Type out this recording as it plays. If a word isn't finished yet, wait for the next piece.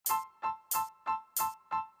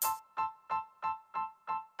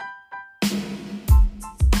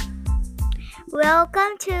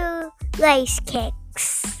Welcome to Lace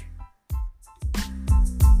Kicks.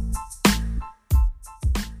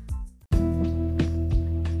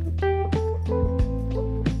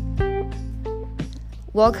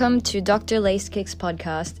 Welcome to Dr. Lace Kicks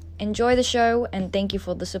podcast. Enjoy the show and thank you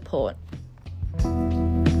for the support.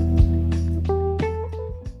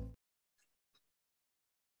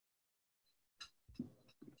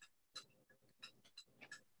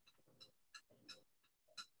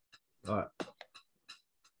 All right.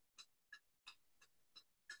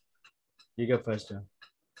 You go first, John.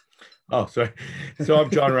 Oh, sorry. So I'm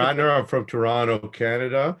John Ratner. I'm from Toronto,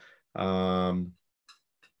 Canada. I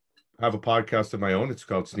have a podcast of my own. It's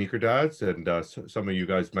called Sneaker Dads, and some of you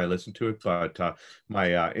guys might listen to it. But my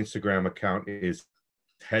Instagram account is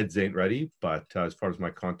Heads Ain't Ready. But as far as my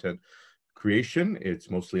content creation, it's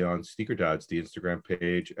mostly on Sneaker Dads, the Instagram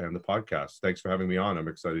page, and the podcast. Thanks for having me on. I'm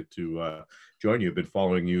excited to join you. I've been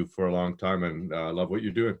following you for a long time and love what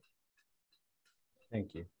you're doing.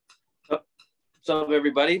 Thank you. What's up,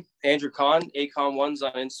 everybody? Andrew Kahn, Acon1s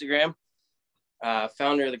on Instagram,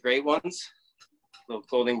 founder of the Great Ones, little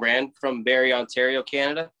clothing brand from Barrie, Ontario,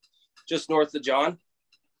 Canada, just north of John.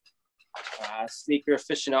 Sneaker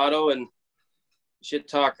aficionado and shit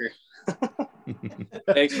talker.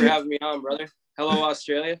 Thanks for having me on, brother. Hello,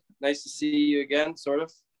 Australia. Nice to see you again, sort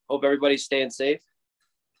of. Hope everybody's staying safe.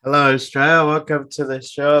 Hello, Australia. Welcome to the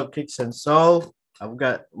show of Kicks and Soul. I've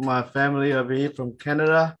got my family over here from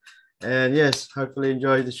Canada. And yes, hopefully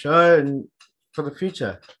enjoy the show and for the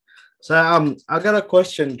future. So I got a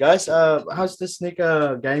question, guys. How's the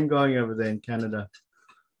sneaker game going over there in Canada?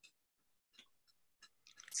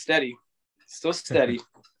 Steady. Still steady.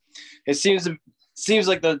 It seems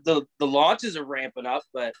like the launches are ramping up,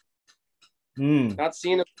 but not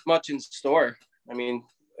seeing it much in store. I mean,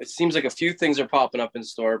 it seems like a few things are popping up in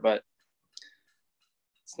store, but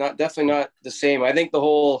it's definitely not the same. I think the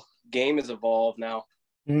whole game has evolved now.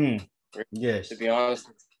 Yes. To be honest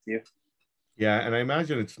with you. Yeah, and I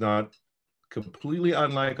imagine it's not completely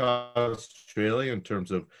unlike Australia in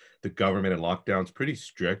terms of the government and lockdowns. Pretty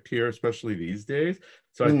strict here, especially these days.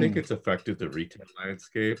 So I think it's affected the retail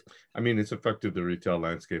landscape. I mean, it's affected the retail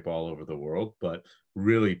landscape all over the world, but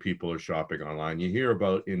really people are shopping online. You hear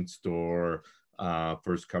about in-store,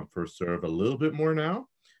 first come, first serve a little bit more now.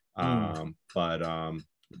 But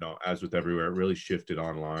as with everywhere, it really shifted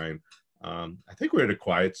online. I think we're in a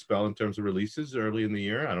quiet spell in terms of releases early in the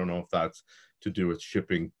year. I don't know if that's to do with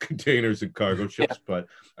shipping containers and cargo ships, but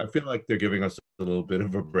I feel like they're giving us a little bit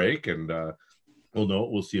of a break, and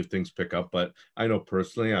we'll see if things pick up. But I know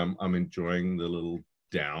personally, I'm enjoying the little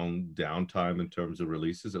downtime in terms of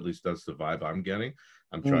releases. At least that's the vibe I'm getting.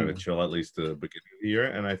 I'm trying to chill at least the beginning of the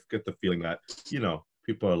year, and I get the feeling that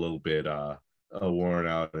people are a little bit worn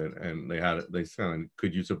out and they kind of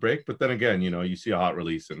could use a break. But then again, you see a hot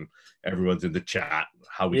release and everyone's in the chat,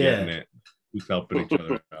 how we getting it, who's helping each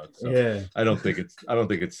other out. So I don't think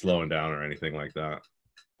it's slowing down or anything like that.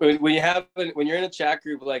 When you're in a chat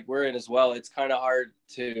group like we're in as well, it's kind of hard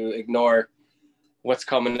to ignore what's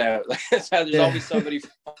coming out. There's always somebody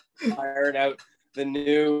firing out the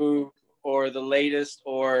new or the latest,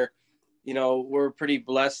 or we're pretty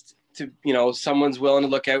blessed to someone's willing to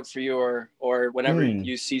look out for you, or whenever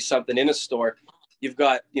you see something in a store, you've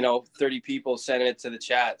got 30 people sending it to the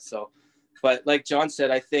chat. So, but like John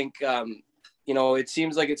said, I think it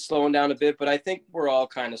seems like it's slowing down a bit, but I think we're all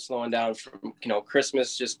kind of slowing down from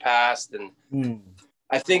Christmas just passed, and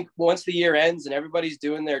I think once the year ends and everybody's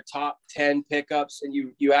doing their top 10 pickups, and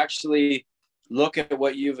you actually look at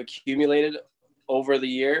what you've accumulated over the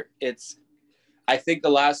year, I think the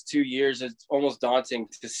last 2 years, it's almost daunting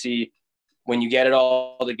to see when you get it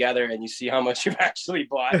all together and you see how much you've actually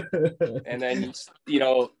bought. And then,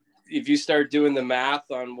 if you start doing the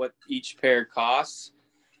math on what each pair costs,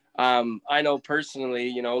 I know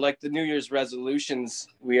personally, like the New Year's resolutions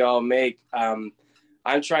we all make, I'm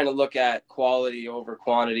trying to look at quality over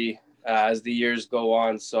quantity as the years go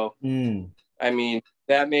on. So, I mean,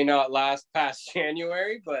 that may not last past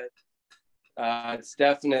January, but it's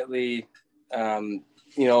definitely...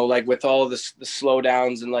 like with all of the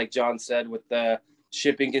slowdowns, and like John said, with the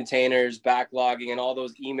shipping containers backlogging and all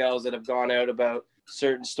those emails that have gone out about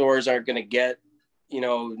certain stores aren't going to get,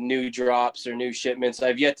 new drops or new shipments.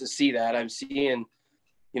 I've yet to see that. I'm seeing,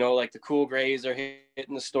 like the Cool Grays are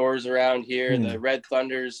hitting the stores around here. The Red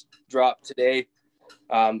Thunders dropped today,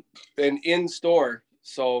 and in store.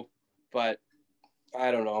 So, but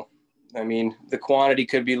I don't know. I mean, the quantity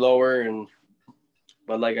could be lower,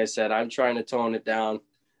 but like I said, I'm trying to tone it down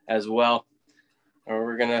as well, or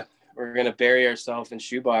we're gonna bury ourselves in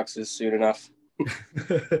shoeboxes soon enough.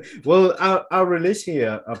 Well, our release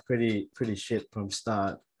here are pretty shit from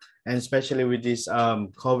start, and especially with this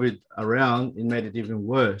COVID around, it made it even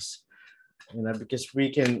worse. You know, because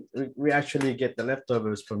we actually get the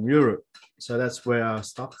leftovers from Europe, so that's where our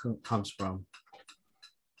stock comes from.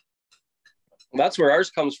 That's where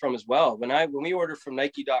ours comes from as well. When we order from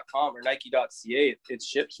Nike.com or Nike.ca, it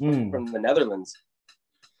ships from the Netherlands.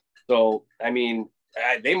 So I mean,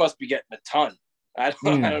 they must be getting a ton. I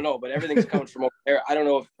don't know, but everything's coming from over there. I don't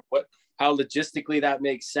know how logistically that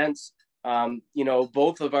makes sense. You know,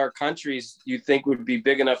 both of our countries you think would be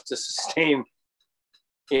big enough to sustain,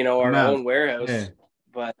 you know, our own warehouse,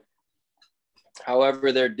 but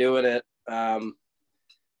however they're doing it,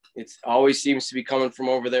 it always seems to be coming from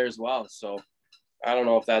over there as well. So I don't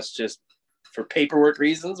know if that's just for paperwork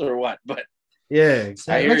reasons or what, but yeah,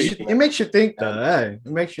 exactly. It makes you think though.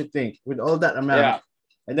 It makes you think with all that amount,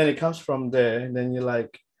 and then it comes from there, and then you're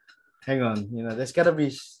like, hang on, you know, there's gotta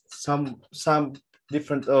be some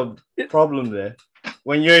different problem there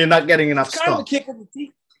when you're not getting enough it's stock. kind of a kick in the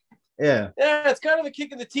teeth. Yeah, it's kind of a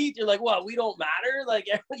kick in the teeth. You're like, well, we don't matter. Like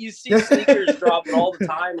you see sneakers dropping all the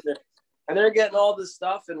time, and they're getting all this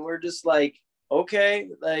stuff, and we're just like, okay,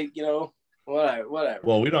 like, you know, whatever.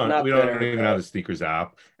 Well, we don't even have the sneakers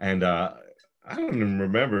app, and I don't even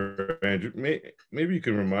remember, Andrew. Maybe you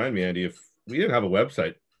can remind me, Andy, if we didn't have a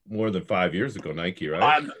website more than 5 years ago, Nike,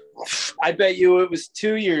 right? I bet you it was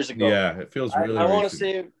 2 years ago. Yeah, it feels really. I want to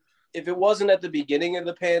say if it wasn't at the beginning of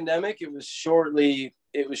the pandemic, it was shortly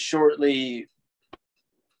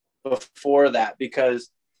before that, because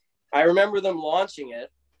I remember them launching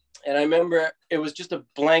it, and I remember it was just a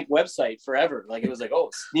blank website forever. Like it was like, oh,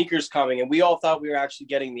 sneakers coming, and we all thought we were actually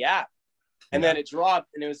getting the app, and then it dropped,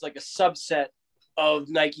 and it was like a subset of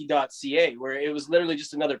Nike.ca where it was literally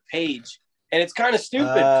just another page, and it's kind of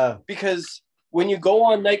stupid because when you go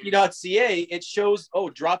on Nike.ca, it shows,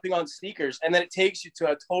 dropping on sneakers, and then it takes you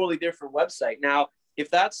to a totally different website. Now, if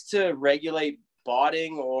that's to regulate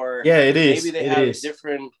botting, or it is. Maybe they have a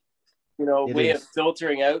different, way of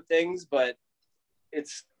filtering out things, but it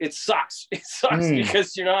sucks. It sucks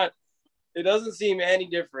because it doesn't seem any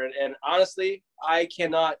different. And honestly, I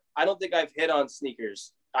don't think I've hit on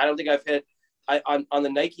sneakers. I don't think I've hit on the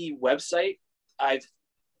Nike website. I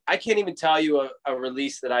can't even tell you a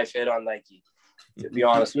release that I've hit on Nike, to be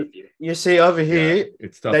honest with you. You see over here,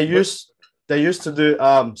 it's tough. they used to do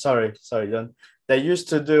sorry, John. They used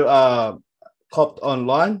to do Copped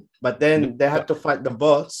online, but then they had to fight the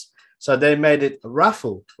bots, so they made it a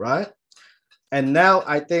raffle, right? And now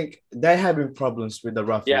I think they're having problems with the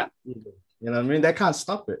raffle. Yeah. You know what I mean? They can't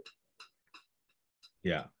stop it.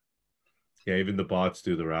 Yeah. Yeah, even the bots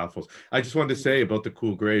do the raffles. I just wanted to say about the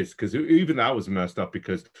Cool Grays, because even that was messed up,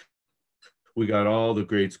 because we got all the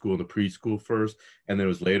grade school and the preschool first, and then it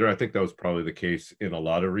was later. I think that was probably the case in a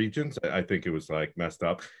lot of regions. I think it was like messed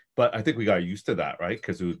up, but I think we got used to that, right?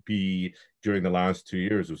 Because it would be during the last 2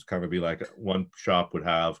 years, it was kind of be like one shop would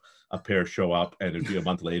have a pair show up, and it'd be a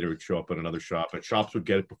month later it'd show up at another shop, and shops would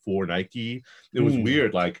get it before Nike. It was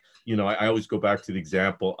weird. Like, I always go back to the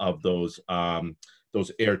example of those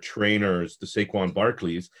Air Trainers, the Saquon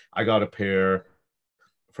Barkleys. I got a pair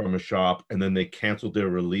from a shop, and then they canceled their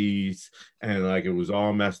release, and like it was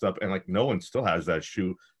all messed up, and like no one still has that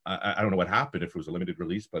shoe. I don't know what happened, if it was a limited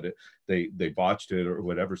release, but they botched it or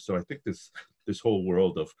whatever. So I think this whole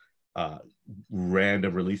world of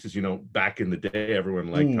random releases, back in the day, everyone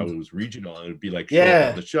liked how it was regional, and it'd be like show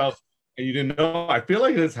up on the shelf and you didn't know. I feel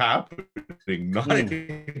like it's happening, not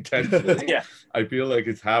intentionally. Yeah. I feel like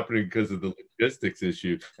it's happening because of the logistics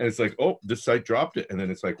issue. And it's like, oh, this site dropped it. And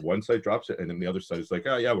then it's like one site drops it, and then the other site is like,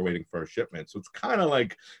 oh yeah, we're waiting for our shipment. So it's kind of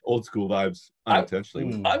like old school vibes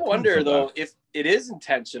unintentionally. I wonder though if it is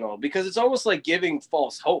intentional, because it's almost like giving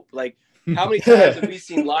false hope. Like how many times have we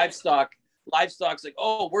seen livestock's like,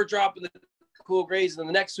 oh, we're dropping the Cool Grays, and then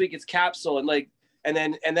the next week it's Capsule, and like, and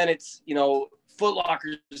then it's, Foot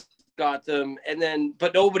Locker's got them,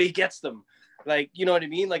 but nobody gets them. Like, you know what I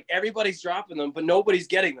mean? Like everybody's dropping them, but nobody's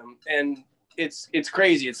getting them. And it's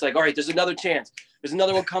crazy. It's like, all right, there's another chance. There's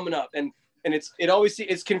another one coming up. And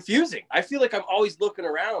it's confusing. I feel like I'm always looking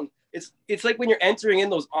around. It's like when you're entering in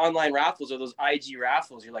those online raffles or those IG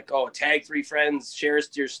raffles, you're like, oh, tag 3 friends, share us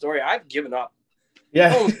to your story. I've given up.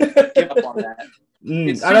 Yeah. Give up on that.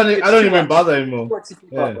 I don't even bother anymore.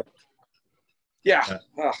 Yeah.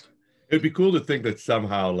 It'd be cool to think that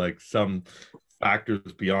somehow, like, some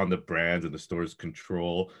factors beyond the brands and the store's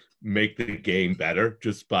control make the game better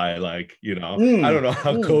just by, like, I don't know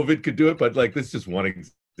how COVID could do it, but like this is just one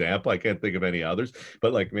example example. I can't think of any others,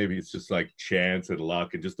 but like maybe it's just like chance and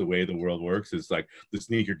luck and just the way the world works is like the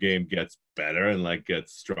sneaker game gets better and like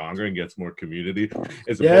gets stronger and gets more community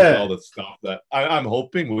as opposed to all the stuff that I'm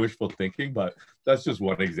hoping, wishful thinking, but that's just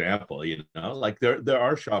one example, you know. Like there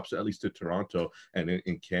are shops, at least in Toronto and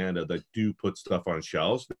in Canada, that do put stuff on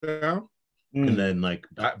shelves now. And then like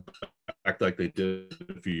back like they did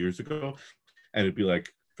a few years ago, and it'd be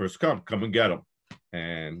like first come and get them,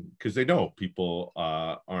 and because they know people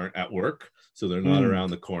aren't at work, so they're not around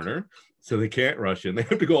the corner, so they can't rush in. They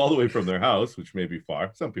have to go all the way from their house, which may be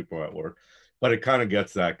far. Some people are at work, but it kind of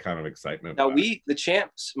gets that kind of excitement. Now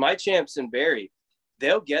my champs in Barrie,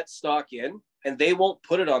 they'll get stock in and they won't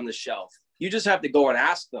put it on the shelf. You just have to go and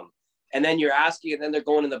ask them, and then you're asking, and then they're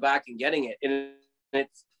going in the back and getting it, and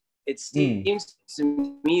it seems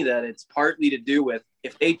to me that it's partly to do with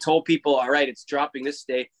if they told people, all right, it's dropping this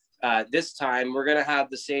day, this time, we're going to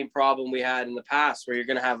have the same problem we had in the past where you're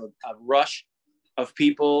going to have a rush of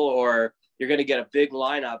people, or you're going to get a big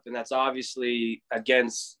lineup. And that's obviously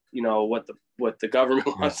against, you know, what the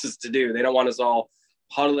government wants us to do. They don't want us all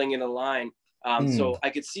huddling in a line. So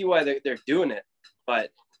I could see why they're doing it.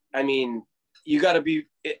 But I mean, you got to be,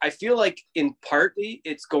 I feel like in partly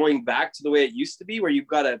it's going back to the way it used to be, where you've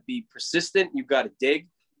got to be persistent, you've got to dig,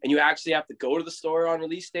 and you actually have to go to the store on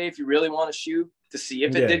release day if you really want a shoe to see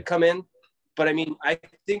if it did come in. But I mean, I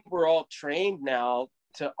think we're all trained now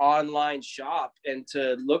to online shop and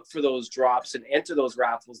to look for those drops and enter those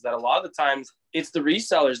raffles, that a lot of the times it's the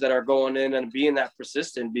resellers that are going in and being that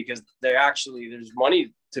persistent, because they're actually, there's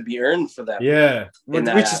money to be earned for them. Yeah, which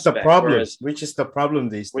is the problem. Which is the problem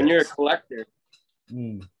these days. When you're a collector.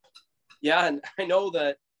 Yeah, and I know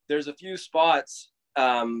that there's a few spots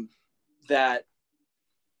that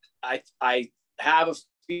I have a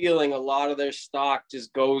feeling a lot of their stock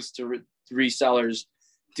just goes to resellers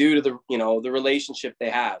due to the, you know, the relationship they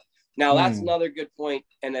have. Now that's another good point,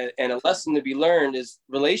 and a lesson to be learned is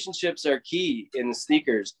relationships are key in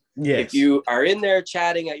sneakers. Yes. If you are in there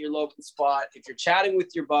chatting at your local spot, if you're chatting with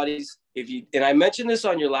your buddies, and I mentioned this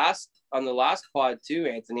on the last pod too,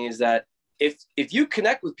 Anthony, is that if you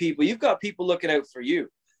connect with people, you've got people looking out for you.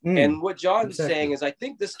 And what John's saying is, I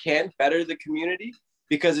think this can better the community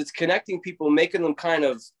because it's connecting people, making them kind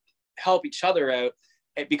of help each other out,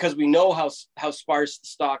 because we know how sparse the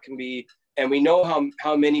stock can be. And we know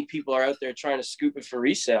how many people are out there trying to scoop it for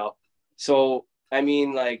resale. So, I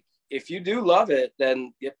mean, like, if you do love it,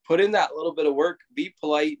 then you put in that little bit of work, be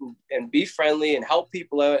polite and be friendly and help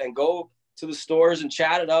people out, and go to the stores and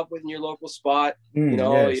chat it up within your local spot. You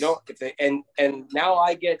know, you don't, if they, and now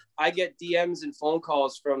I get DMs and phone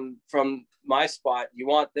calls from my spot. You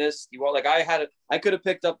want this? You want, like, I could have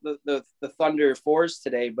picked up the Thunder 4s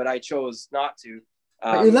today, but I chose not to.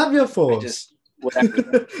 But you love your 4s.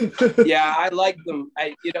 Whatever. Yeah, I like them.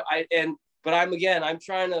 But I'm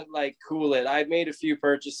trying to like cool it. I've made a few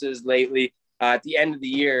purchases lately at the end of the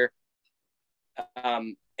year,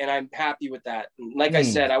 and I'm happy with that. Like I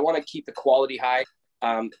said, I want to keep the quality high.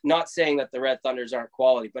 Not saying that the Red Thunders aren't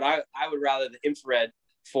quality, but I would rather the infrared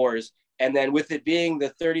 4s. And then with it being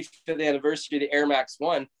the 35th anniversary of the Air Max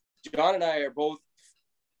 1, John and I are both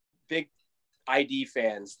big ID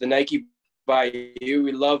fans. The Nike by You,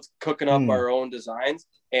 we love cooking up our own designs,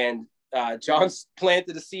 and John's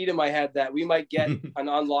planted a seed in my head that we might get an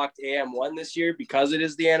unlocked AM1 this year because it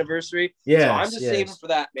is the anniversary. Yeah, so I'm just saving for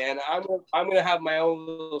that, man. I'm gonna have my own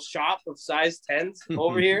little shop of size 10s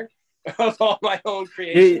over here of all my own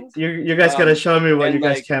creations. You guys gotta show me what you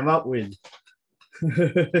guys came up with.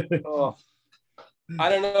 I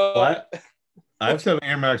don't know. What? I have some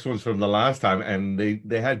Air Max ones from the last time, and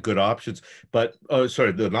they had good options. But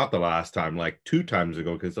not the last time, like 2 times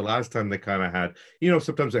ago, because the last time they kind of had, you know,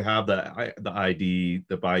 sometimes they have the ID,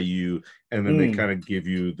 the By You, and then they kind of give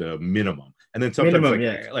you the minimum. And then sometimes,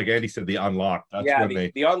 like Andy said, the unlocked. That's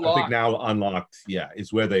when the unlocked. I think now unlocked,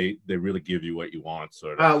 is where they really give you what you want.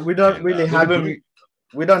 Sort of. We don't really have them.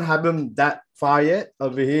 We don't have them that far yet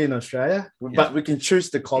over here in Australia, but we can choose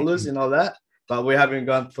the colors and all that. But we haven't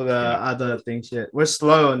gone for the other things yet. We're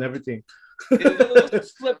slow on everything. It'll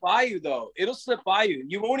slip by you, though. It'll slip by you.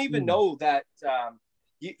 You won't even know that.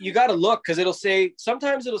 You got to look, because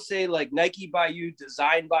sometimes it'll say like Nike by You,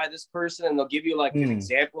 designed by this person, and they'll give you like an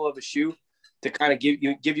example of a shoe to kind of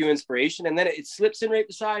give you inspiration, and then it slips in right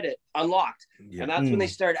beside it, unlocked, and that's when they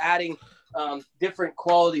start adding different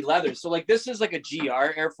quality leathers. So like this is like a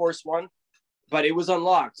GR Air Force One, but it was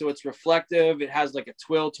unlocked, so it's reflective. It has like a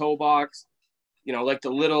twill toe box. You know, like the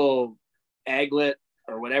little aglet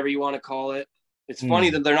or whatever you want to call it. It's funny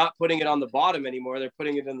that they're not putting it on the bottom anymore. They're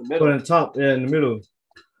putting it in the middle. Put it on top, in the middle.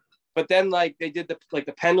 but then like they did the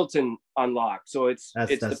Pendleton unlock. So it's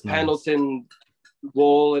That's the nice. Pendleton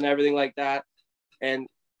wool and everything like that. And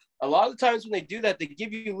a lot of the times when they do that, they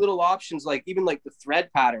give you little options, like even like the thread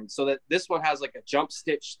pattern. So that this one has like a jump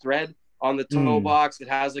stitch thread on the toe box. It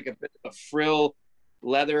has like a bit of frill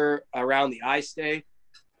leather around the eye stay.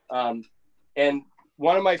 And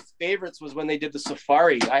one of my favorites was when they did the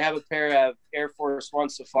Safari. I have a pair of Air Force One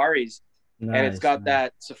Safaris, and it's got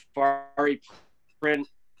that Safari print.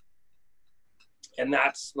 And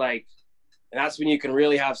that's when you can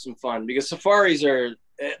really have some fun, because Safaris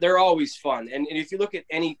they're always fun. And if you look at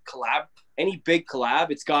any big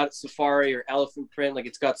collab, it's got Safari or elephant print, like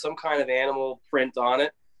it's got some kind of animal print on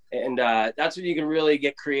it. And that's when you can really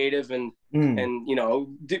get creative and you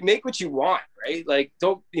know, make what you want, right? Like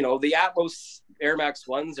don't, you know, the Atmos Air Max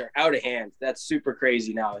 1s are out of hand. That's super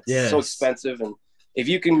crazy now. It's so expensive. And if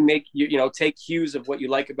you can make, you know, take cues of what you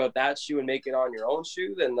like about that shoe and make it on your own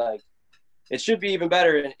shoe, then like it should be even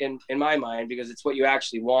better in my mind, because it's what you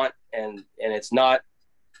actually want, and it's not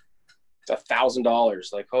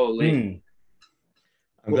 $1,000. Like, holy.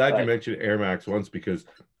 I'm glad you mentioned Air Max once, because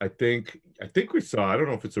I think we saw, I don't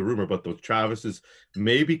know if it's a rumor, but those Travises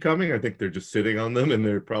may be coming. I think they're just sitting on them, and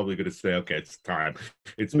they're probably going to say, okay, it's time.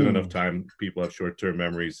 It's been enough time. People have short-term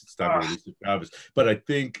memories. It's time to release the Travis. But I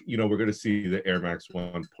think, you know, we're going to see the Air Max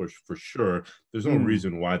 1 push for sure. There's no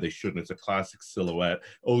reason why they shouldn't. It's a classic silhouette.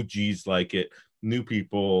 OGs like it. New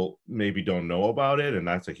people maybe don't know about it, and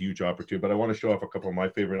that's a huge opportunity. But I want to show off a couple of my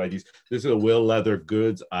favorite IDs. This is a Will Leather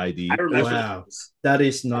Goods ID. Wow, that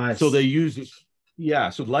is nice. So they use it. Yeah,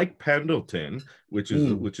 so like Pendleton, which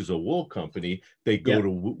is a wool company, they go to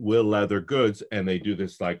Will Leather Goods and they do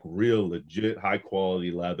this like real legit high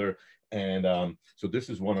quality leather. And so this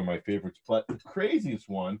is one of my favorites. But the craziest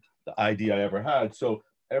one, the ID I ever had. So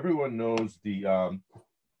everyone knows the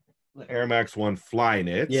Air Max 1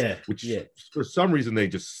 Flyknit, which for some reason they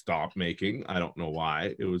just stopped making. I don't know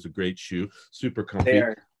why. It was a great shoe, super comfy.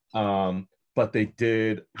 But they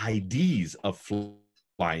did IDs of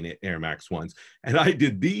Flyknit Air Max 1s, and I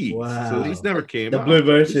did these. Wow. So these never came out. The blue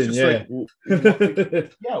version, yeah.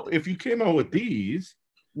 If you came out with these,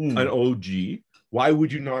 an OG, why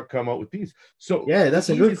would you not come out with these? So that's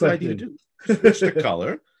a good question. idea to do. Switch the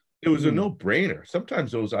color. It was a no-brainer.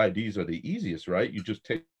 Sometimes those IDs are the easiest, right? You just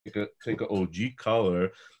take a OG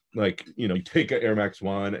color, like, you know, you take an Air Max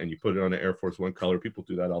 1 and you put it on an Air Force 1 color. People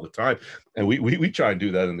do that all the time, and we try and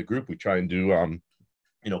do that in the group. We try and do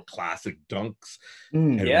you know, classic dunks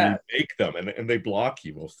and remake them, and they block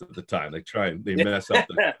you most of the time. They mess up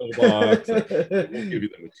the box. They won't give you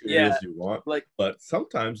the materials you want, but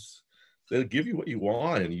sometimes they'll give you what you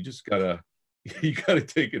want, and you just gotta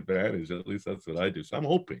take advantage. At least that's what I do. So I'm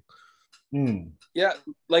hoping. Yeah,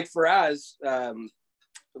 like Faraz,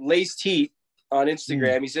 Laced Heat on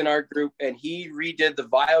Instagram, he's in our group, and he redid the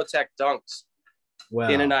Viotech dunks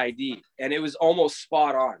in an ID, and it was almost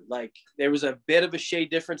spot on. Like there was a bit of a shade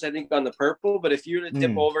difference, I think, on the purple, but if you were to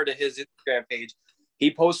dip over to his Instagram page,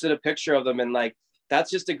 he posted a picture of them, and like that's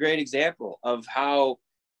just a great example of how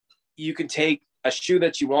you can take a shoe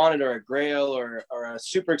that you wanted, or a grail, or a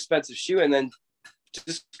super expensive shoe, and then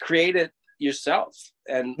just create it yourself.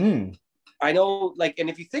 And I know, like, and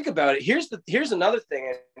if you think about it, here's another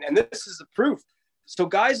thing, and this is the proof. So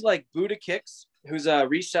guys like Buddha Kicks, who's a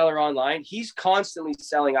reseller online, he's constantly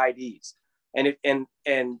selling IDs. And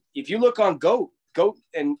if you look on Goat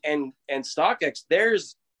and StockX,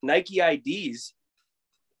 there's Nike IDs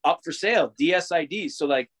up for sale, DS IDs. So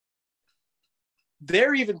like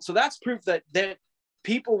so that's proof that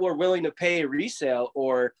people were willing to pay resale,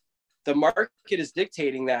 or the market is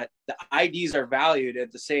dictating that the IDs are valued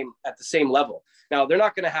at the same level. Now they're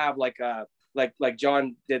not going to have like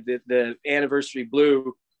John did the anniversary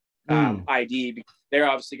blue ID, because they're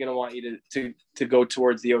obviously going to want you to go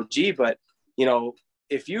towards the OG. But you know,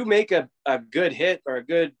 if you make a good hit, or a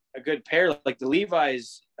good pair, like the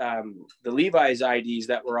Levi's IDs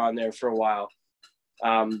that were on there for a while,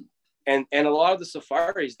 and a lot of the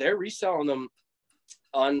Safaris, they're reselling them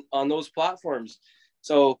on those platforms.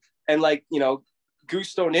 So, and like, you know,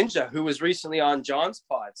 Gusto Ninja, who was recently on John's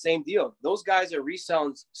pod, same deal. Those guys are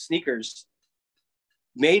reselling sneakers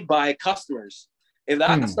made by customers. If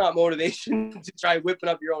that's not motivation to try whipping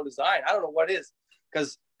up your own design, I don't know what is,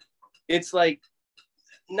 because it's like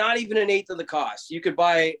not even an eighth of the cost. You could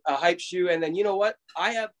buy a hype shoe, and then, you know what?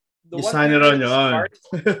 I have you sign it on your own.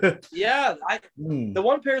 The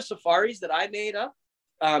one pair of Safaris that I made up,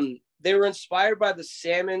 they were inspired by the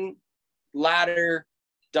salmon ladder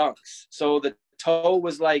dunks. So the toe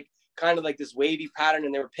was like kind of like this wavy pattern,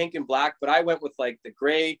 and they were pink and black, but I went with like the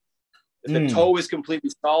gray The toe is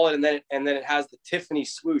completely solid, and then it has the Tiffany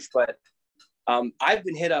swoosh. But I've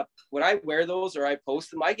been hit up when I wear those or I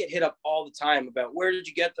post them. I get hit up all the time about where did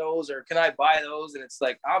you get those or can I buy those? And it's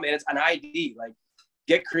like, oh man, it's an ID. Like,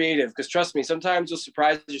 get creative, because trust me, sometimes you'll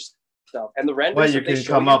surprise yourself. And the renders what you can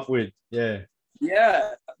come up with,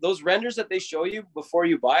 yeah, those renders that they show you before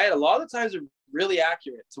you buy it, a lot of the times are really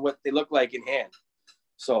accurate to what they look like in hand.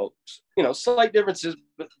 So, you know, slight differences,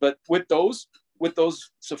 but with those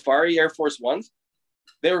Safari Air Force Ones,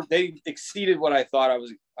 they exceeded what I thought I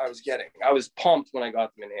was getting. I was pumped when I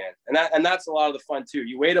got them in hand, and that's a lot of the fun too.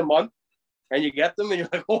 You wait a month and you get them, and you're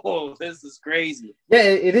like, oh, this is crazy. Yeah,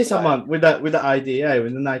 it is a month with the ID,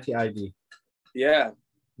 with the Nike ID. Yeah,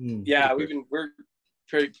 yeah, we're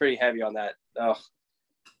pretty heavy on that. Oh,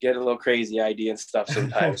 get a little crazy ID and stuff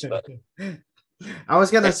sometimes, but I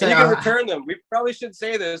was gonna say you can return them. We probably should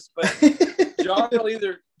say this, but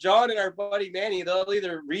John and our buddy Manny, they'll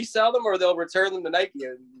either resell them or they'll return them to Nike,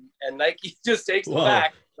 and Nike just takes them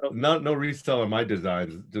back. So. No resell on my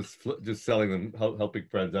designs, just selling them, helping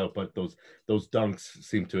friends out. But those dunks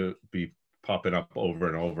seem to be popping up over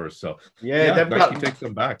and over. So Nike takes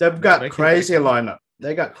them back. They've got crazy lineup.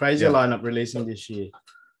 They got crazy lineup releasing this year.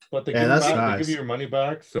 But they give they give you your money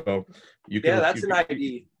back, so you can. Yeah, that's an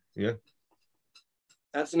ID. Yeah.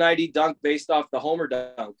 That's an ID dunk based off the Homer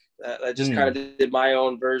dunk. I just kind of did my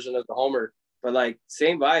own version of the Homer, but like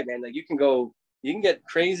same vibe, man. Like you can get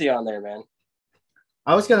crazy on there, man.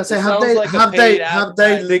 I was gonna say, have they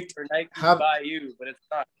leaked? By you, but it's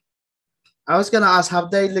not. I was gonna ask,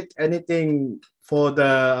 have they leaked anything for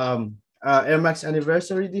the Air Max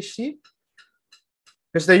anniversary this year?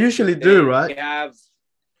 Because they usually do, right? They have.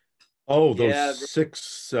 Oh, those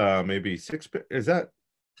six, maybe six. Is that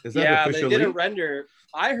officially? They did a render.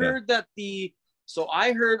 I heard that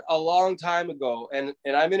I heard a long time ago, and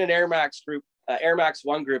I'm in an Air Max group, Air Max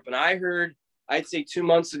One group, and I heard, I'd say 2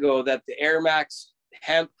 months ago, that the Air Max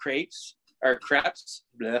hemp crepes or crepes,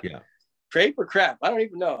 crepe or crap, I don't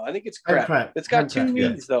even know. I think it's crap. It's got two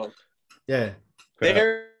E's though. Yeah,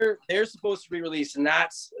 they're supposed to be released, and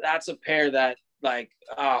that's a pair that like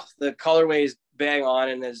the colorway is bang on,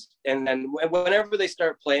 and then whenever they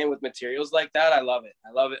start playing with materials like that, I love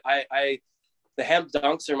it. The hemp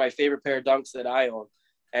dunks are my favorite pair of dunks that I own,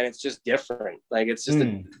 and it's just different. Like it's just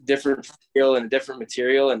a different feel and a different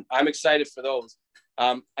material, and I'm excited for those.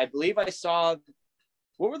 I believe I saw,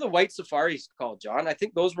 what were the white Safaris called, John? I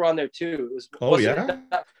think those were on there too. It was,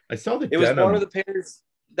 I saw the. It was one of the pairs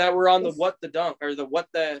that were on the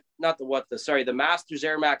the Masters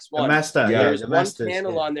Air Max One. The Master, there was one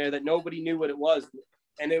panel on there that nobody knew what it was,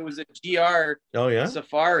 and it was a GR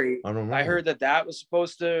Safari. I don't know. I heard that was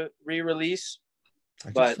supposed to re-release. I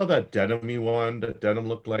just saw that denim-y one. That denim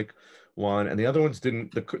looked like one, and the other ones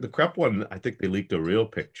didn't. The crep one, I think they leaked a real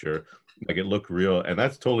picture, like it looked real, and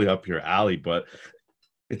that's totally up your alley. But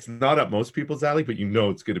it's not up most people's alley. But you know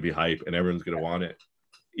it's going to be hype, and everyone's going to want it,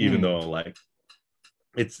 even though like.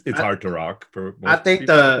 It's hard to rock for most people,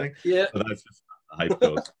 so that's just how hype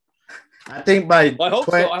goes. I think by I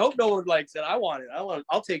hope no one likes it. I want it.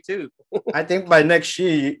 I'll take two. I think by next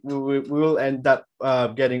year we will end up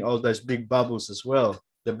getting all those big bubbles as well.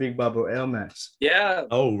 The big bubble Air Max. Yeah.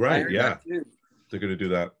 Oh right, yeah. They're gonna do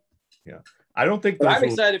that. Yeah. I don't think I'm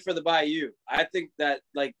excited for the Bayou. I think that,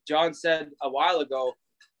 like John said a while ago,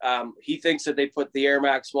 he thinks that they put the Air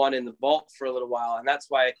Max One in the vault for a little while, and that's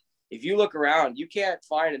why. If you look around, you can't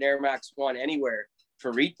find an Air Max One anywhere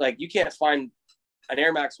like you can't find an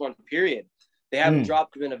Air Max One period. They haven't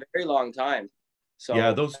dropped them in a very long time. So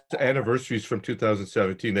yeah, those anniversaries from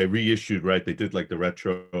 2017, they reissued, right? They did like the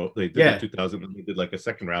retro. They did 2000, and they did like a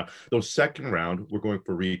second round. Those second round were going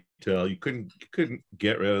for retail. You couldn't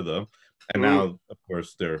get rid of them, and now of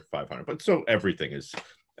course they're 500. But so everything has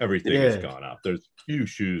gone up. There's few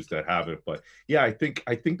shoes that haven't, but yeah, I think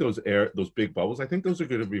those big bubbles, I think those are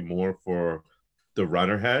going to be more for the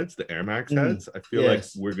runner heads, the Air Max heads. I feel like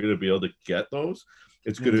we're going to be able to get those.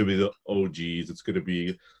 It's going to be the OGs. It's going to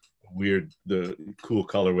be weird, the cool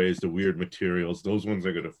colorways, the weird materials. Those ones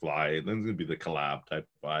are going to fly, and then it's going to be the collab type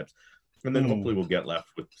vibes, and then hopefully we'll get left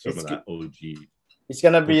with some of that OG. It's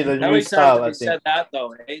going to be the new style. I think. Said that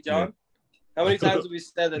though, hey John? How many times have we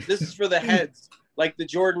said that this is for the heads? Like the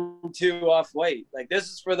Jordan 2 Off-White. Like this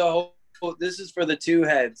is for the two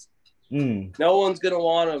heads. No one's gonna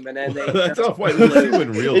want them, and then they that's Off-White.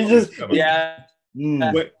 Even real.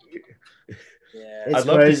 I'd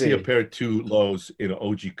love to see a pair of 2 lows in an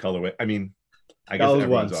OG colorway. I mean, I guess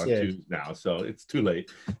everyone's on 2 now, so it's too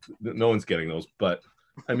late. No one's getting those, but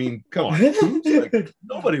I mean, come on, like,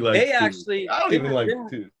 nobody likes. They actually. I don't even like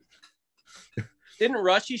 2. didn't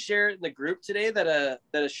Rushy share it in the group today that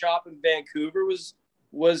a shop in Vancouver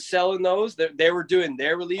was selling those? They were doing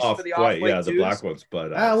their release for the Off-White, Off-White yeah, the twos. black ones.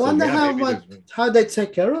 But I wonder how they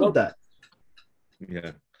take care of that.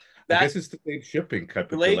 Yeah, I guess it's delayed shipping,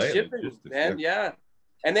 delayed shipping, man. Yeah.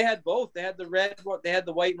 And they had both. They had the red one, they had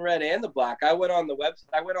the white and red and the black. I went on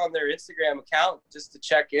their Instagram account just to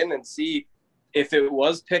check in and see if it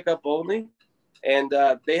was pickup only, and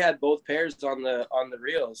they had both pairs on the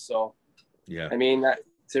reels. So yeah, I mean,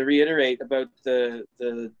 to reiterate about the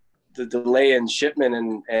delay in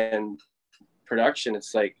shipment and production,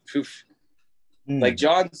 it's like, oof. Like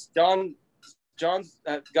John's got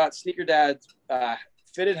Sneaker Dad's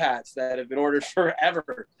fitted hats that have been ordered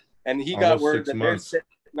forever, and he got word that they're sitting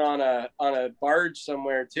on a barge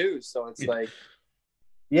somewhere too. So it's like,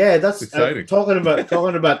 yeah, that's exciting. Talking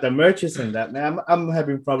about the merchants and that, man. I'm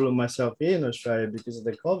having problem myself here in Australia because of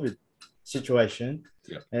the COVID situation.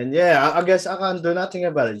 Yeah. And yeah, I guess I can't do nothing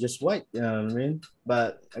about it. Just wait, you know what I mean?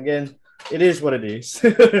 But again, it is what it is.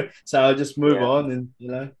 So I'll just move on, and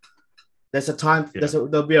there's a time. Yeah.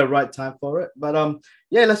 There'll be a right time for it. But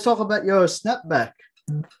yeah, let's talk about your snapback.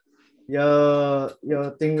 Your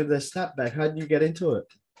thing with the snapback. How did you get into it?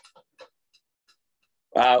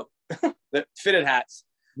 Wow, the fitted hats.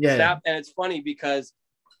 Yeah, and it's funny because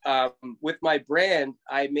with my brand,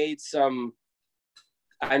 I made some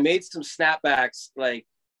snapbacks, like,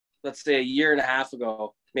 let's say a year and a half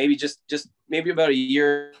ago, maybe just maybe about a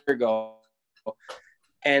year ago.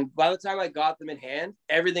 And by the time I got them in hand,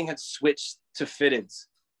 everything had switched to fitteds.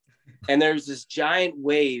 And there's this giant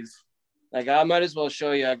wave. Like, I might as well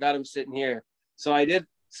show you. I got them sitting here. So I did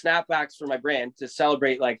snapbacks for my brand to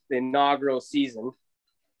celebrate like the inaugural season.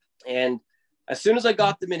 And as soon as I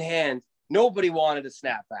got them in hand, nobody wanted a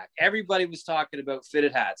snapback. Everybody was talking about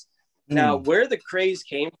fitted hats. Now, where the craze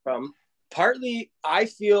came from, partly I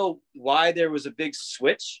feel why there was a big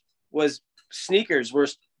switch was sneakers were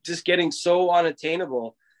just getting so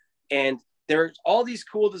unattainable. And there are all these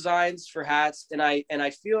cool designs for hats. And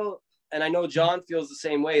I feel, and I know John feels the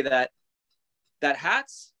same way, that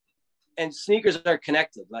hats and sneakers are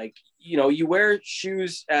connected. Like, you wear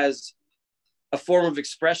shoes as a form of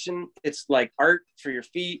expression. It's like art for your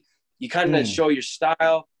feet. You kind of show your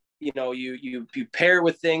style. You pair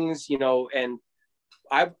with things, and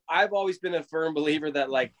I've always been a firm believer that,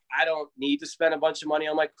 like, I don't need to spend a bunch of money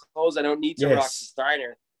on my clothes. I don't need to rock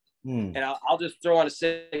designer. And I'll just throw on a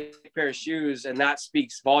sick pair of shoes, and that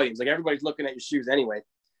speaks volumes. Like, everybody's looking at your shoes anyway.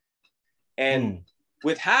 And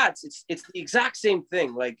with hats, it's the exact same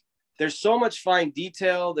thing. Like, there's so much fine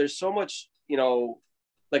detail. There's so much,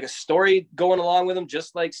 like a story going along with them,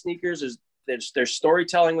 just like sneakers. There's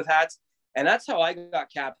storytelling with hats. And that's how I got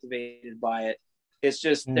captivated by it. It's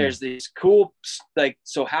just, there's these cool, like,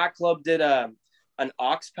 so Hat Club did an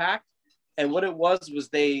Ox Pack. And what it was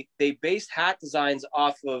they based hat designs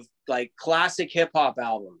off of like classic hip hop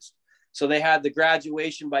albums. So they had the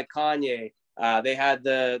Graduation by Kanye. They had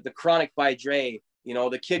the Chronic by Dre,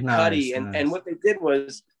 the Kid Cudi. And what they did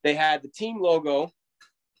was they had the team logo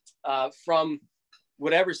from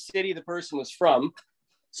whatever city the person was from.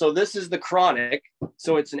 So this is the Chronic.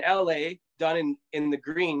 So it's in LA, done in the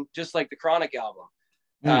green, just like the Chronic album.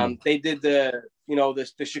 They did the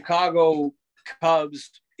Chicago Cubs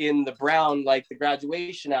in the brown, like the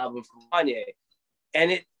Graduation album from Kanye.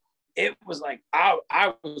 And it was like,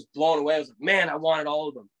 I was blown away. I was like, man, I wanted all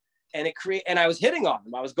of them. And I was hitting on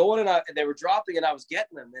them. I was going and they were dropping and I was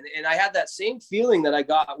getting them. And I had that same feeling that I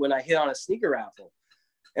got when I hit on a sneaker raffle.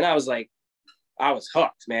 And I was like, I was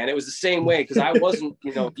hooked, man. It was the same way, because I wasn't,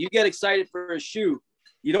 you get excited for a shoe.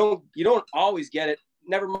 You don't always get it.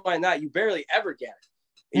 Never mind that. You barely ever get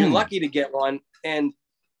it. You're lucky to get one. And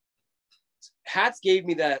hats gave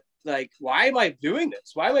me that, like, why am I doing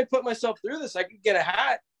this? Why am I putting myself through this? I could get a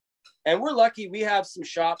hat. And we're lucky we have some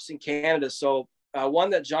shops in Canada. So one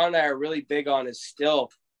that John and I are really big on is still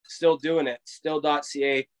doing it,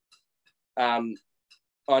 still.ca on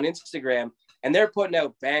Instagram. And they're putting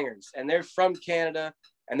out bangers, and they're from Canada,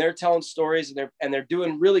 and they're telling stories, and they're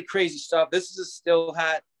doing really crazy stuff. This is a still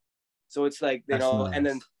hat. So it's like, nice. And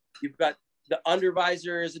then you've got the under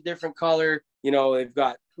visor is a different color. They've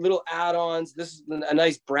got little add-ons. This is a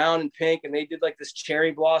nice brown and pink, and they did like this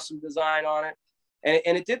cherry blossom design on it.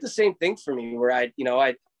 And it did the same thing for me, where I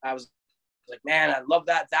was like, man, I love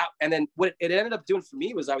that. And then what it ended up doing for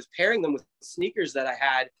me was I was pairing them with sneakers that I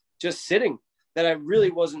had just sitting that I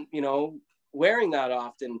really wasn't, wearing that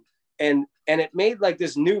often. And it made like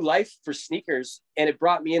this new life for sneakers. And it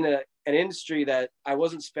brought me in an industry that I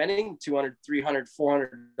wasn't spending $200, $300,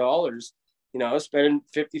 $400. I was spending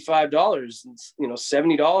 $55 and,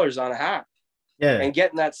 $70 on a hat. Yeah. and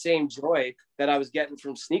getting that same joy that I was getting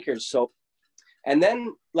from sneakers. So, and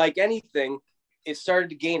then like anything, it started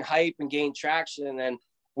to gain hype and gain traction. And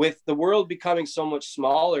with the world becoming so much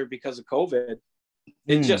smaller because of COVID,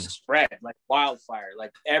 it just spread like wildfire.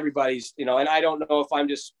 Like everybody's, you know, and I don't know if I'm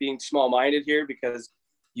just being small-minded here because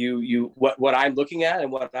what I'm looking at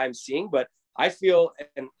and what I'm seeing, but I feel,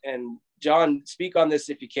 and John, speak on this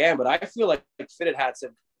if you can, but I feel like fitted hats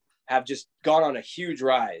have just gone on a huge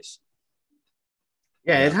rise.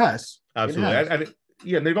 Yeah, it has. Absolutely. It has.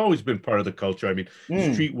 And they've always been part of the culture. I mean,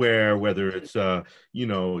 streetwear, whether it's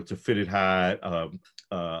it's a fitted hat,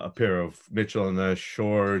 a pair of Mitchell and Ness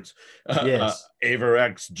shorts,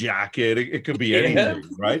 Avirex jacket. It could be anything,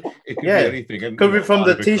 right? It could be anything. And, could be from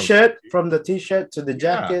the t-shirt, to the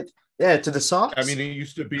jacket, to the socks. I mean, it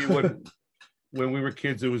used to be when we were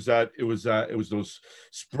kids, it was those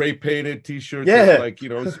spray painted t-shirts. Yeah. Like,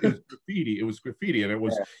 it was graffiti. It was graffiti. And it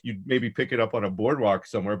was, you'd maybe pick it up on a boardwalk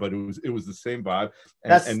somewhere, but it was the same vibe.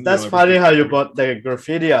 That's funny how you brought the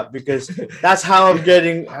graffiti up, because that's how I'm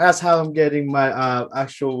getting my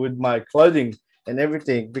actual with my clothing and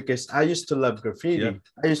everything, because I used to love graffiti. Yeah.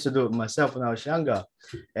 I used to do it myself when I was younger.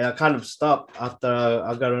 And I kind of stopped after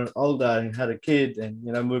I got older and had a kid and,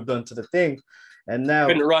 moved on to the thing. And now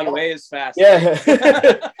couldn't run away as fast. Yeah.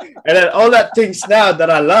 And then all that things now that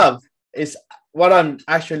I love is what I'm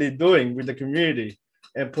actually doing with the community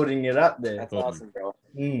and putting it out there. That's awesome, bro.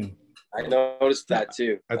 I noticed that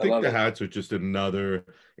too. I think the hats are just another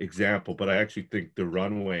example, but I actually think the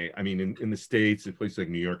runway, I mean, in the States, in places like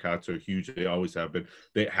New York, hats are huge. They always have been.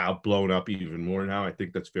 They have blown up even more now. I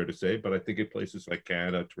think that's fair to say. But I think in places like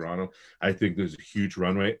Canada, Toronto, I think there's a huge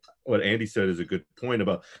runway. What Andy said is a good point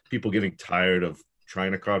about people getting tired of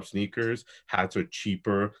trying to cop sneakers. Hats are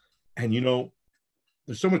cheaper. And,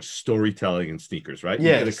 there's so much storytelling in sneakers, right?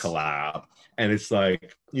 Yes. You get a collab. And it's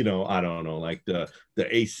like, I don't know, like the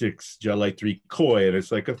A6 Gel Light 3 Koi, and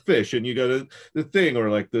it's like a fish, and you got the thing, or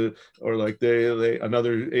another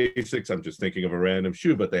A6. I'm just thinking of a random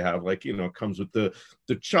shoe, but they have it comes with the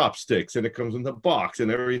chopsticks, and it comes in the box, and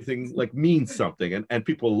everything means something, and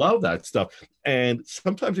people love that stuff. And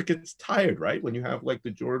sometimes it gets tired, right? When you have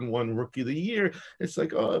the Jordan 1 Rookie of the Year, it's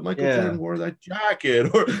like, oh, Michael Jordan wore that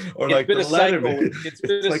jacket, or it's been a cycle. It's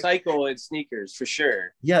been a cycle in sneakers for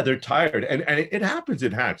sure. Yeah, they're tired, and it happens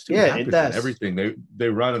in hats too. Yeah, it does. Everything they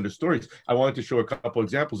run under stories. I wanted to show a couple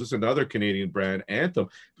examples. This is another Canadian brand, Anthem.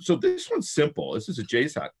 So this one's simple. This is a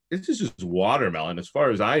Jays hat. This is just watermelon, as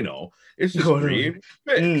far as I know. It's just green.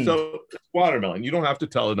 So it's watermelon. You don't have to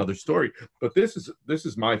tell another story. But this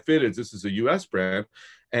is my fitteds. This is a U.S. brand,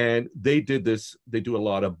 and they did this. They do a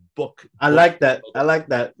lot of book. I like that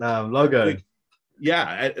logo.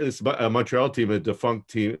 Yeah, it's a Montreal team, a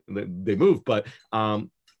defunct team. They moved, but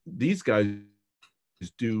these guys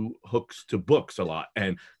do hooks to books a lot,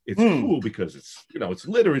 and it's cool because it's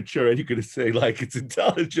literature, and you could say it's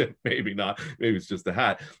intelligent. Maybe not. Maybe it's just a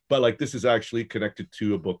hat, but this is actually connected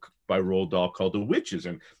to a book by Roald Dahl called The Witches,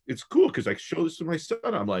 and it's cool because I show this to my son.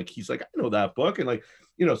 I'm like, he's like, I know that book, and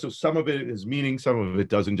so some of it is meaning, some of it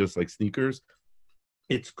doesn't. Just like sneakers,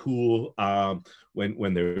 it's cool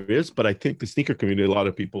when there is, but I think the sneaker community, a lot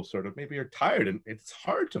of people sort of maybe are tired, and it's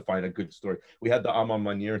hard to find a good story. We had the Armand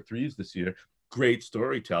Manier 3s this year. Great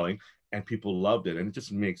storytelling, and people loved it, and it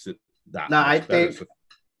just makes it that. No, I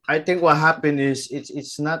think what happened is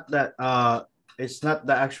it's not that it's not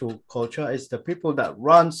the actual culture. It's the people that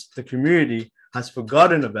runs the community has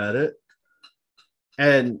forgotten about it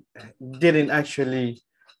and didn't actually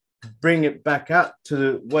bring it back out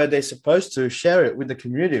to where they're supposed to share it with the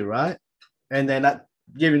community, right? And they're not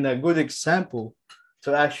giving a good example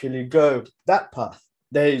to actually go that path.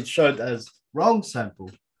 They showed as wrong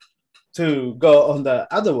sample to go on the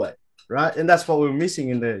other way, right? And that's what we're missing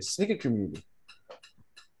in the sneaker community.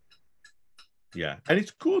 Yeah, and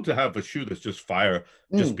it's cool to have a shoe that's just fire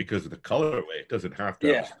just because of the colorway. It doesn't have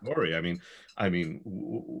to have a story. I mean,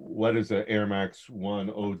 what is an Air Max 1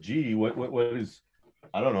 OG? What is?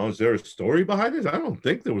 I don't know. Is there a story behind this? I don't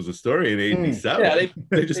think there was a story in '87. Yeah,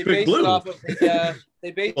 they just picked glue.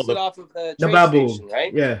 They based it off of the bubble, station,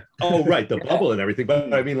 right? Yeah. Oh, right, the bubble and everything.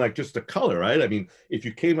 But I mean, just the color, right? I mean, if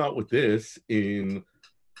you came out with this in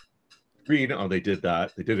green, they did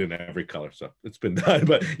that. They did it in every color, so it's been done.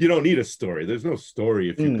 But you don't need a story. There's no story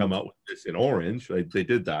if you come out with this in orange. They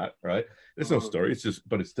did that, right? There's no story. It's just,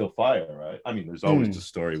 but it's still fire, right? I mean, there's always a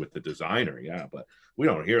story with the designer, yeah, but we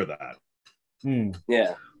don't hear that.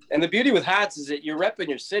 Yeah, and the beauty with hats is that you're repping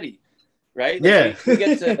your city, right? You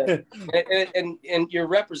get to and you're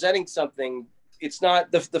representing something. It's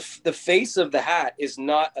not the face of the hat is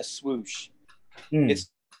not a swoosh.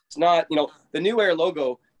 It's not the New Air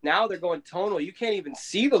logo now they're going tonal. You can't even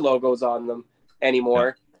see the logos on them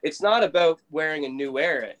anymore. Yeah. It's not about wearing a New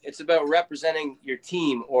Era. It's about representing your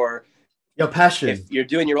team or your passion. If you're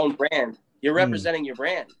doing your own brand, you're representing your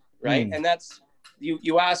brand, right? And that's,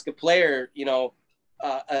 you ask a player, you know,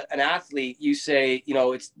 an athlete, you say, you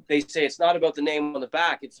know, they say it's not about the name on the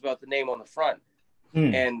back, it's about the name on the front.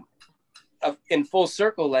 And in full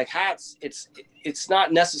circle, like hats, it's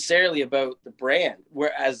not necessarily about the brand.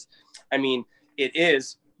 Whereas, I mean, it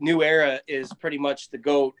is. New Era is pretty much the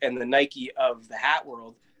GOAT and the Nike of the hat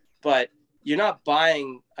world, but you're not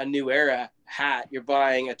buying a New Era hat. You're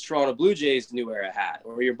buying a Toronto Blue Jays New Era hat,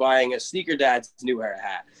 or you're buying a Sneaker Dad's New Era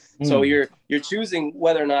hat. So you're choosing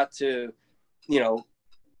whether or not to, you know,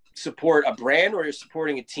 support a brand or you're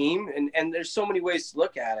supporting a team. And there's so many ways to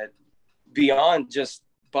look at it beyond just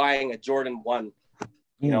buying a Jordan 1,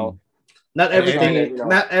 you know. Not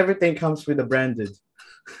everything comes with a branded.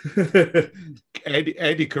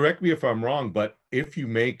 Andy, correct me if I'm wrong, but if you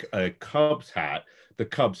make a Cubs hat, the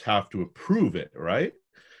Cubs have to approve it, right?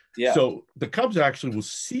 Yeah. So the Cubs actually will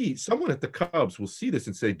see, someone at the Cubs will see this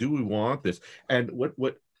and say, do we want this? And what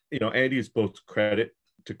you know, Andy is both credit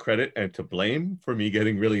and to blame for me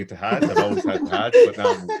getting really into hats. I've always had hats, but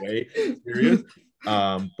now I'm way serious.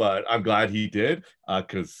 But I'm glad he did,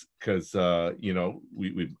 because you know,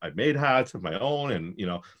 I made hats of my own, and you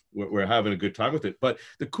know, we're having a good time with it. But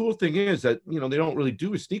the cool thing is that, you know, they don't really do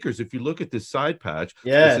with sneakers. If you look at this side patch,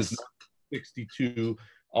 this is 62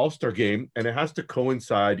 All-Star game, and it has to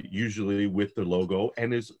coincide usually with the logo,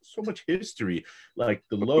 and there's so much history. Like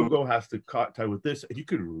the logo has to tie with this, and you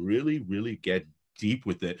could really get deep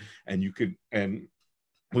with it, and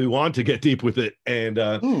we want to get deep with it, and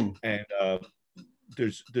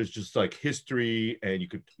there's just like history, and you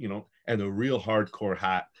could, you know, and the real hardcore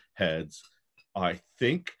hat heads, I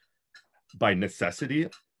think by necessity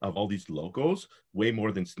of all these logos, way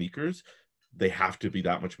more than sneakers, they have to be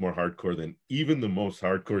that much more hardcore than even the most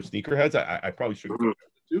hardcore sneakerheads. I probably shouldn't compare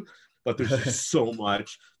the two, but there's just so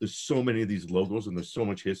much, there's so many of these logos, and there's so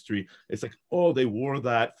much history. It's like, oh, they wore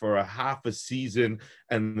that for a half a season,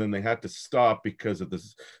 and then they had to stop because of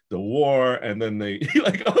the war, and then they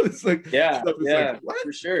like, oh, it's like, like, what?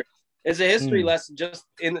 For sure. It's a history lesson, just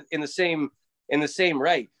in the same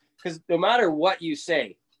right. Because no matter what you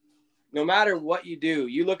say, no matter what you do,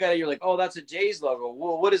 you look at it, you're like, oh, that's a Jays logo.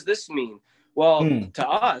 Well, what does this mean? Well, to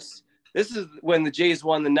us, this is when the Jays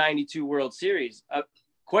won the 92 World Series.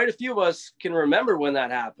 Quite a few of us can remember when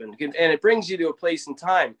that happened. And it brings you to a place in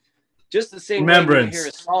time. Just the same way when you hear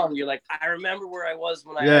a song, you're like, I remember where I was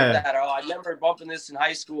when I heard that. Or, oh, I remember bumping this in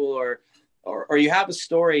high school. Or you have a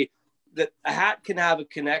story that a hat can have a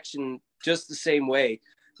connection just the same way.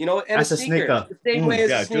 You know, and as a sneaker. The same way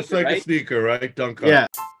as a sneaker, just like right? a sneaker, right? Dunk on. Yeah.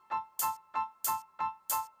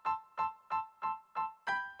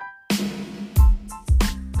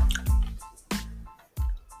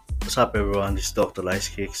 What's up, everyone? This is Dr. Lace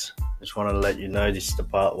Kicks. Just wanted to let you know this is the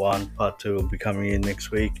part 1. Part 2 will be coming in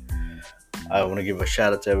next week. I want to give a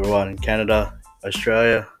shout out to everyone in Canada,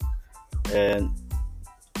 Australia, and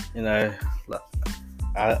you know,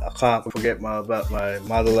 I can't forget about my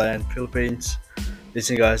motherland, Philippines.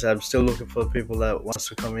 Listen, guys, I'm still looking for people that wants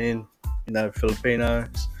to come in. You know,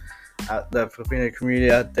 Filipinos, the Filipino community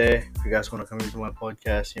out there. If you guys want to come into my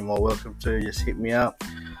podcast, you're more welcome to. Just hit me up.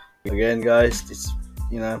 Again, guys, this,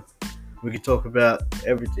 you know, we can talk about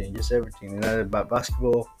everything, just everything. You know, about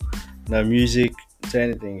basketball, you know, music, to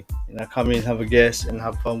anything. You know, come in, have a guest, and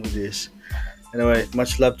have fun with this. Anyway,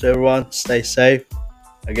 much love to everyone. Stay safe.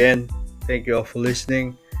 Again, thank you all for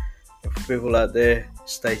listening. And for people out there,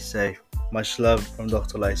 stay safe. Much love from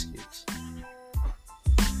Dr. Lace Kicks.